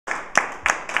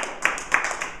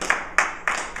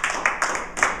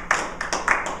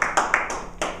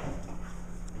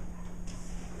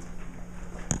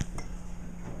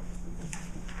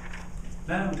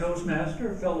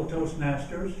Toastmaster, fellow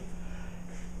Toastmasters.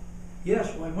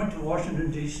 Yes, well, I went to Washington,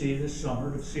 D.C. this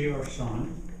summer to see our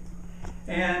son.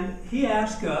 And he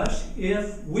asked us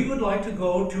if we would like to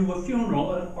go to a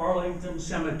funeral at Arlington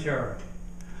Cemetery.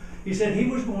 He said he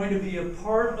was going to be a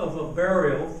part of a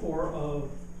burial for a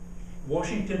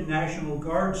Washington National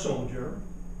Guard soldier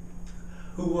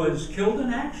who was killed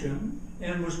in action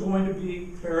and was going to be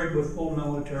buried with full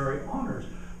military honors.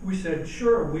 We said,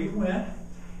 sure, we went.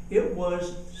 It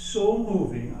was so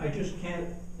moving. I just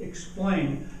can't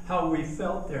explain how we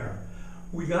felt there.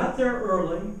 We got there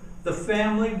early. The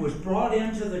family was brought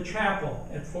into the chapel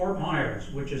at Fort Myers,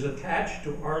 which is attached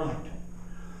to Arlington.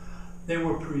 They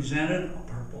were presented a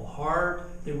Purple Heart.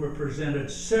 They were presented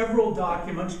several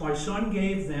documents. My son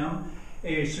gave them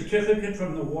a certificate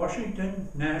from the Washington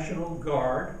National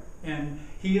Guard, and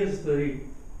he is the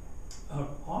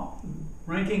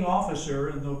ranking officer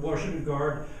in the Washington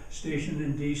Guard stationed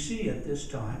in D.C. at this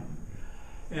time,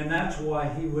 and that's why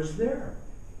he was there.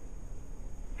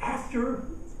 After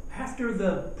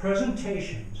the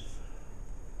presentations,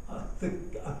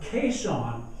 a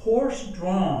caisson,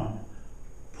 horse-drawn,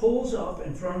 pulls up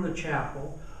in front of the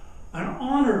chapel. An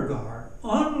honor guard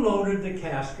unloaded the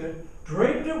casket,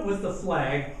 draped it with the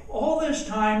flag. All this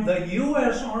time, the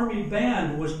U.S. Army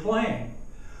band was playing.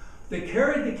 They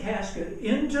carried the casket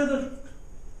into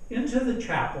the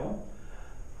chapel.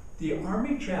 The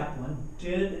Army chaplain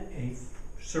did a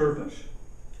service.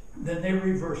 Then they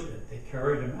reversed it. They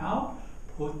carried him out,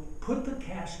 put the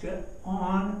casket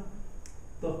on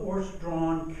the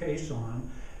horse-drawn caisson,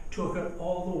 took it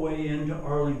all the way into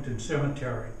Arlington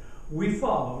Cemetery. We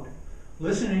followed,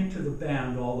 listening to the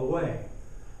band all the way.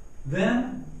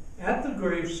 Then, at the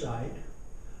gravesite,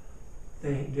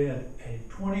 they did a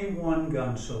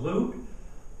 21-gun salute.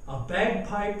 A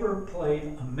bagpiper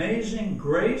played Amazing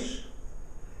Grace,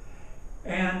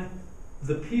 and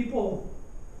the people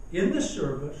in the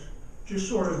service just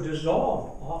sort of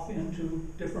dissolved off into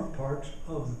different parts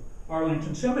of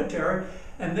Arlington Cemetery,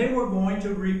 and they were going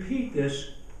to repeat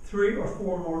this 3 or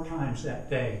 4 more times that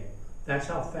day. That's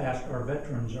how fast our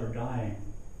veterans are dying.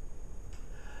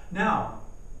 Now,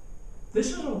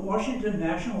 this is a Washington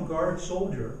National Guard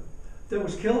soldier that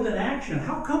was killed in action.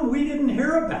 How come we didn't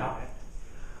hear about it?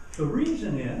 The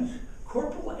reason is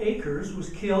Corporal Akers was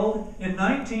killed in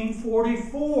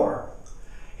 1944.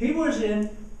 He was in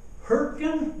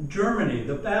Hürtgen, Germany,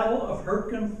 the Battle of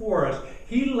Hürtgen Forest.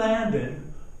 He landed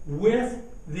with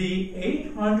the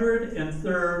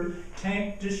 803rd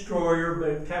Tank Destroyer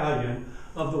Battalion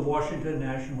of the Washington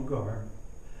National Guard.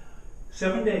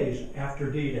 7 days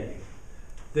after D-Day,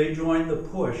 they joined the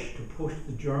push to push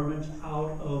the Germans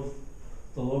out of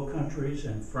the Low Countries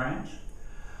and France.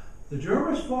 The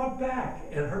Germans fought back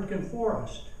at Hürtgen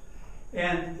Forest,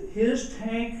 and his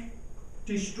tank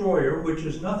destroyer, which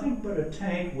is nothing but a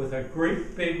tank with a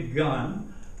great big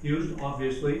gun, used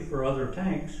obviously for other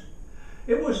tanks,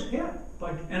 it was hit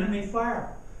by enemy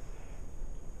fire.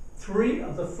 3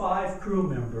 of the 5 crew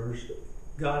members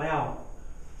got out.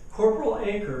 Corporal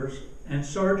Akers and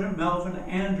Sergeant Melvin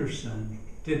Anderson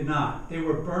did not. They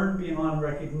were burned beyond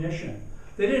recognition.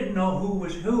 They didn't know who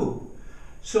was who.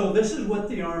 So this is what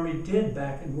the Army did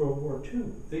back in World War II.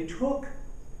 They took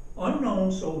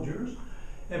unknown soldiers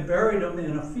and buried them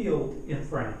in a field in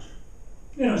France,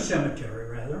 in a cemetery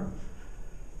rather.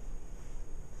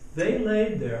 They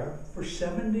laid there for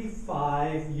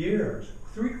 75 years,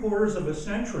 3/4 of a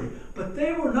century, but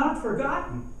they were not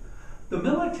forgotten. The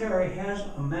military has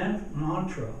a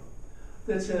mantra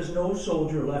that says no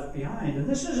soldier left behind, and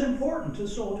this is important to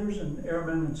soldiers and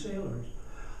airmen and sailors,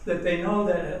 that they know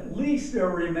that at least their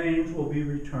remains will be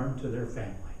returned to their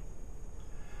family.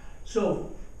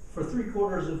 So for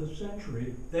 3/4 of a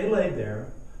century, they lay there.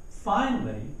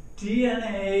 Finally,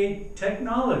 DNA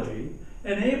technology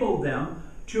enabled them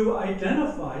to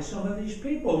identify some of these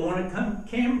people. When it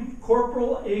came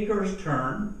Corporal Akers'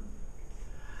 turn,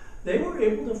 they were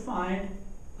able to find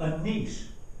a niece,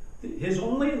 his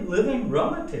only living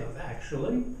relative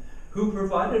actually, who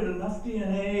provided enough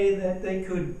DNA that they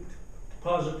could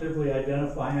positively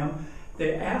identify him.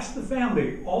 They asked the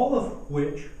family, all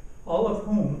of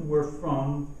whom were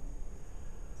from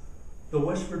the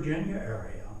West Virginia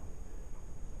area,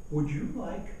 would you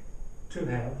like to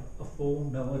have a full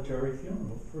military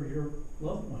funeral for your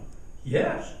loved one?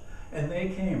 Yes. And they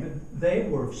came, and they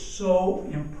were so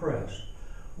impressed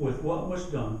with what was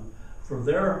done for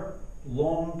their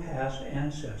long past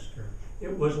ancestor.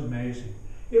 It was amazing.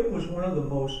 It was one of the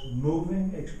most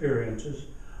moving experiences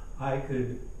I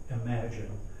could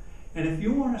imagine. And if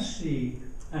you want to see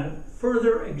a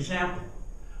further example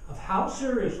of how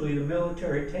seriously the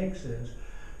military takes this,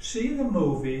 see the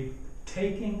movie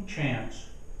Taking Chance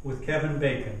with Kevin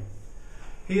Bacon.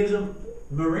 He is a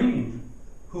Marine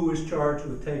who is charged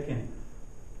with taking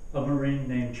a Marine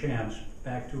named Chance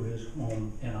back to his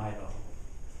home in Idaho.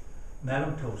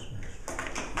 Madam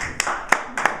Toastmaster.